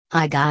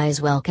Hi guys,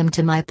 welcome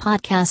to my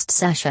podcast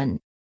session.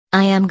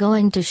 I am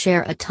going to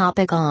share a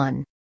topic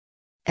on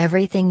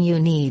everything you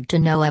need to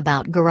know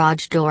about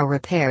garage door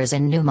repairs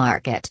in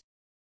Newmarket.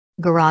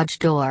 Garage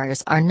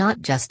doors are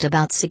not just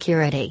about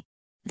security.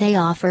 They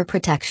offer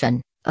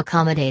protection,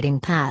 accommodating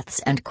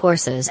paths and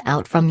courses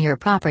out from your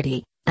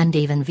property, and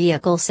even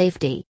vehicle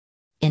safety.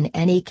 In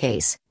any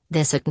case,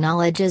 this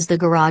acknowledges the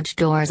garage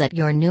doors at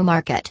your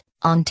Newmarket,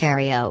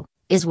 Ontario,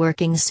 is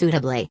working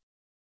suitably.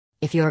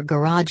 If your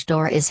garage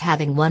door is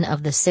having one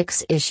of the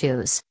 6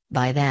 issues,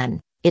 by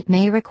then, it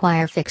may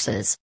require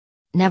fixes.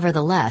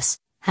 Nevertheless,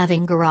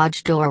 having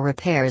garage door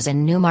repairs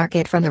in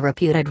Newmarket from the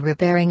reputed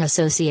repairing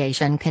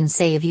association can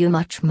save you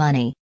much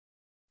money.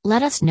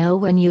 Let us know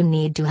when you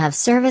need to have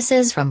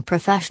services from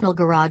professional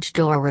garage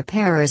door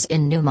repairers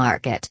in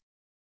Newmarket.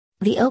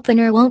 The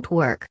opener won't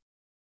work.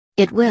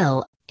 It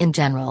will, in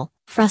general,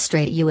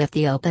 frustrate you if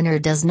the opener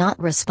does not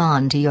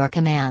respond to your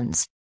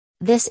commands.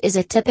 This is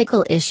a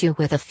typical issue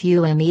with a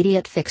few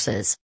immediate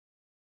fixes.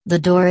 The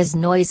door is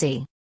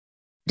noisy.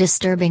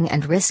 Disturbing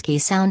and risky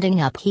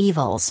sounding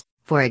upheavals,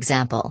 for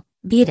example,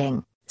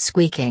 beating,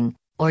 squeaking,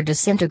 or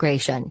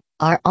disintegration,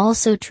 are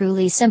also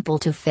truly simple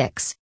to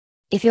fix.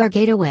 If your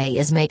gateway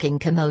is making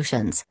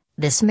commotions,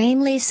 this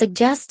mainly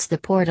suggests the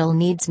portal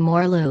needs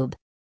more lube.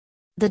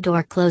 The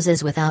door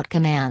closes without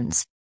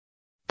commands.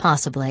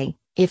 Possibly,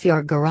 if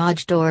your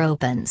garage door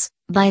opens,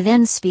 by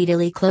then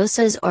speedily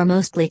closes or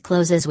mostly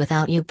closes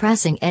without you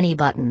pressing any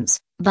buttons,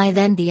 by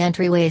then the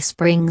entryway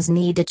springs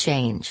need a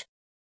change.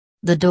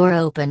 The door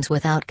opens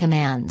without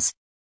commands.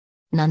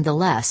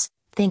 Nonetheless,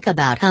 think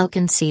about how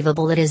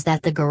conceivable it is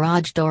that the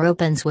garage door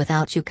opens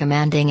without you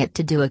commanding it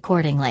to do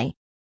accordingly.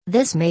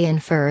 This may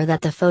infer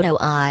that the photo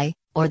eye,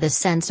 or the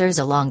sensors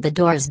along the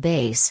door's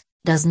base,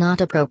 does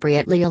not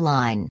appropriately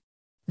align.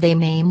 They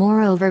may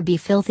moreover be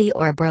filthy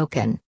or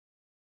broken.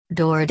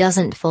 Door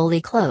doesn't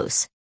fully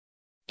close.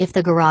 If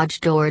the garage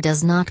door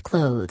does not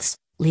close,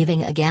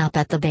 leaving a gap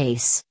at the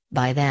base,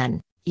 by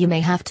then, you may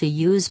have to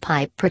use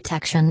pipe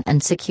protection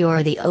and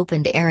secure the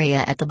opened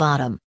area at the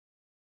bottom.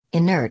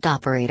 Inert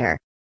operator.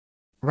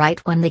 Right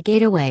when the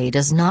gateway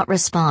does not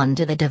respond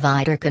to the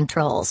divider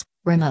controls,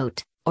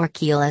 remote, or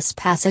keyless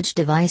passage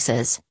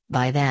devices,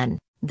 by then,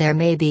 there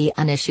may be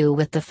an issue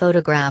with the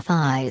photograph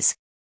eyes.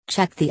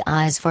 Check the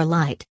eyes for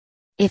light.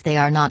 If they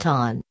are not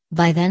on,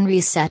 by then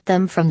reset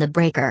them from the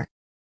breaker.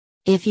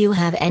 If you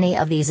have any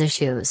of these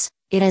issues,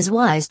 it is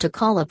wise to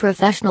call a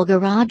professional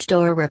garage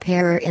door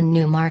repairer in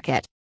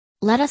Newmarket.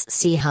 Let us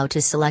see how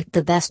to select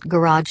the best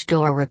garage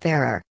door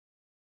repairer.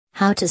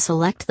 How to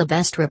select the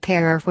best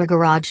repairer for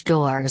garage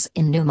doors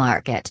in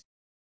Newmarket.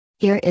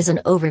 Here is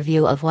an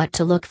overview of what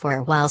to look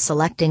for while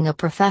selecting a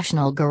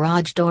professional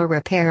garage door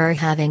repairer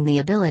having the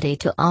ability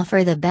to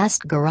offer the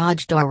best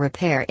garage door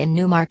repair in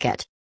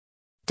Newmarket.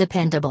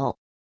 Dependable.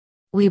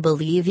 We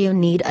believe you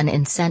need an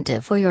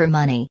incentive for your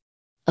money.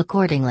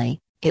 Accordingly,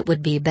 it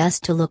would be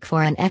best to look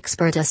for an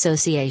expert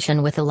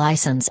association with a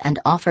license and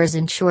offers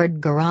insured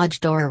garage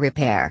door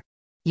repair.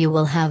 You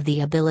will have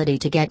the ability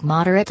to get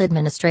moderate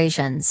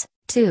administrations,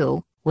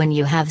 too, when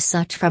you have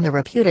such from a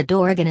reputed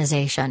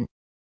organization.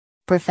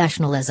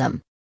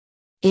 Professionalism.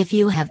 If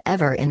you have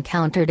ever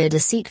encountered a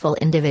deceitful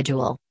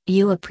individual,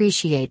 you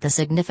appreciate the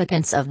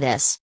significance of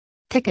this.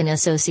 Pick an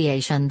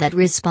association that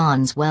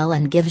responds well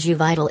and gives you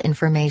vital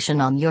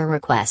information on your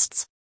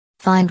requests.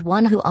 Find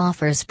one who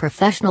offers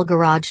professional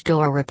garage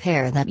door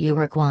repair that you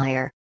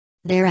require.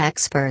 Their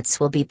experts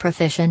will be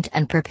proficient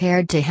and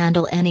prepared to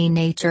handle any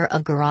nature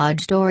of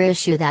garage door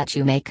issue that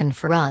you may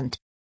confront.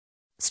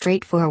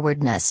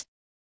 Straightforwardness.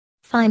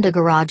 Find a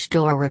garage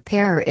door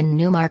repairer in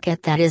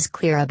Newmarket that is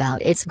clear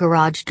about its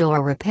garage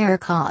door repair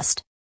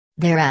cost.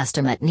 Their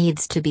estimate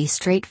needs to be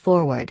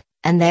straightforward,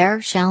 and there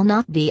shall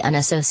not be an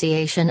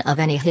association of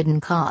any hidden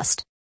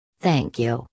cost. Thank you.